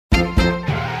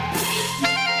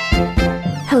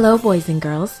Hello, boys and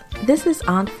girls. This is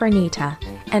Aunt Fernita,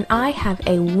 and I have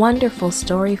a wonderful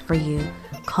story for you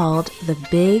called The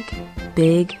Big,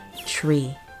 Big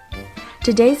Tree.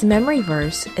 Today's memory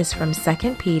verse is from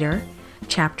 2 Peter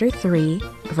chapter 3,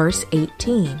 verse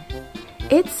 18.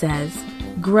 It says,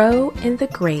 "Grow in the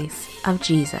grace of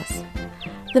Jesus."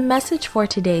 The message for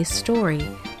today's story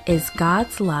is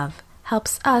God's love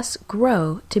helps us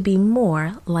grow to be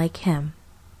more like Him.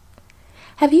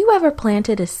 Have you ever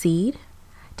planted a seed?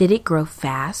 Did it grow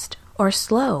fast or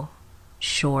slow,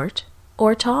 short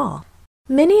or tall?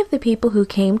 Many of the people who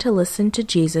came to listen to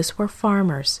Jesus were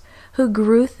farmers who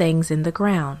grew things in the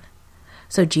ground.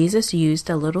 So Jesus used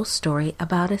a little story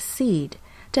about a seed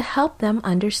to help them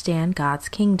understand God's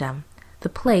kingdom, the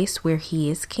place where He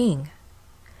is king.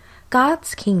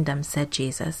 God's kingdom, said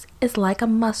Jesus, is like a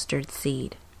mustard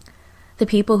seed. The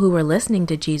people who were listening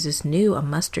to Jesus knew a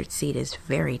mustard seed is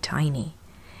very tiny.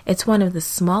 It's one of the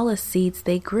smallest seeds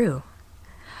they grew.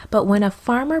 But when a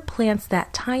farmer plants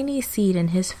that tiny seed in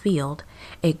his field,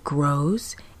 it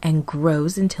grows and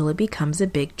grows until it becomes a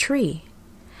big tree.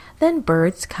 Then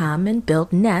birds come and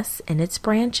build nests in its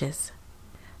branches.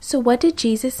 So what did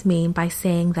Jesus mean by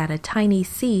saying that a tiny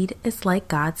seed is like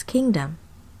God's kingdom?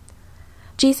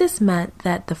 Jesus meant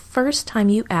that the first time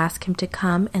you ask Him to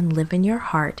come and live in your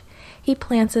heart, He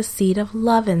plants a seed of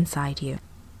love inside you.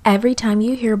 Every time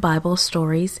you hear Bible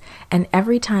stories and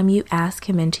every time you ask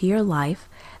Him into your life,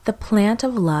 the plant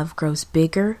of love grows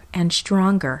bigger and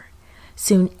stronger.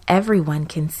 Soon everyone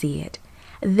can see it.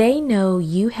 They know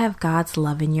you have God's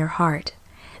love in your heart.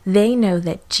 They know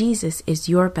that Jesus is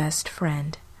your best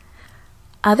friend.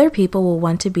 Other people will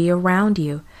want to be around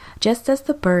you, just as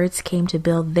the birds came to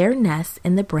build their nests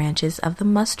in the branches of the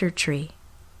mustard tree.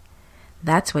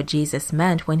 That's what Jesus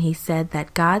meant when He said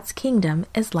that God's kingdom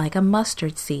is like a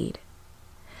mustard seed.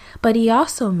 But He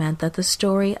also meant that the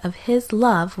story of His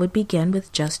love would begin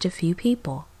with just a few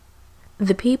people.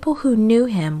 The people who knew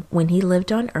Him when He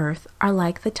lived on earth are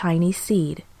like the tiny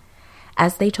seed.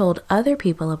 As they told other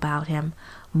people about Him,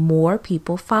 more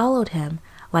people followed Him,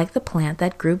 like the plant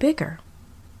that grew bigger.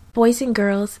 Boys and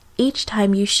girls, each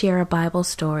time you share a Bible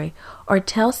story or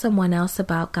tell someone else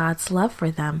about God's love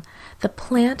for them, the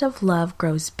plant of love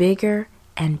grows bigger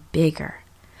and bigger.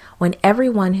 When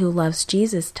everyone who loves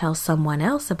Jesus tells someone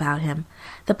else about Him,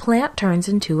 the plant turns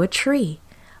into a tree.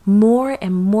 More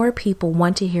and more people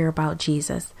want to hear about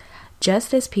Jesus,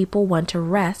 just as people want to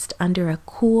rest under a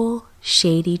cool,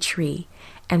 shady tree,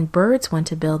 and birds want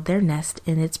to build their nest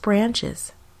in its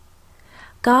branches.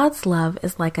 God's love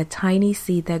is like a tiny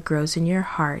seed that grows in your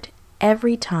heart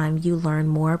every time you learn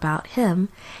more about Him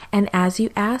and as you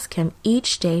ask Him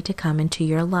each day to come into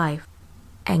your life.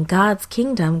 And God's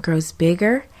kingdom grows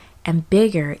bigger and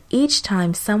bigger each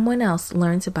time someone else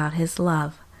learns about His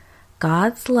love.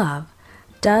 God's love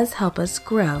does help us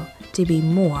grow to be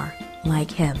more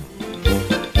like Him.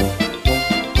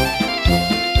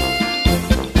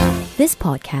 This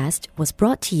podcast was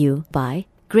brought to you by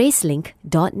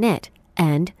Gracelink.net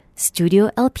and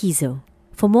Studio El Piso.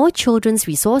 For more children's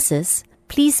resources,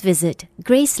 please visit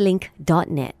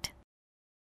Gracelink.net.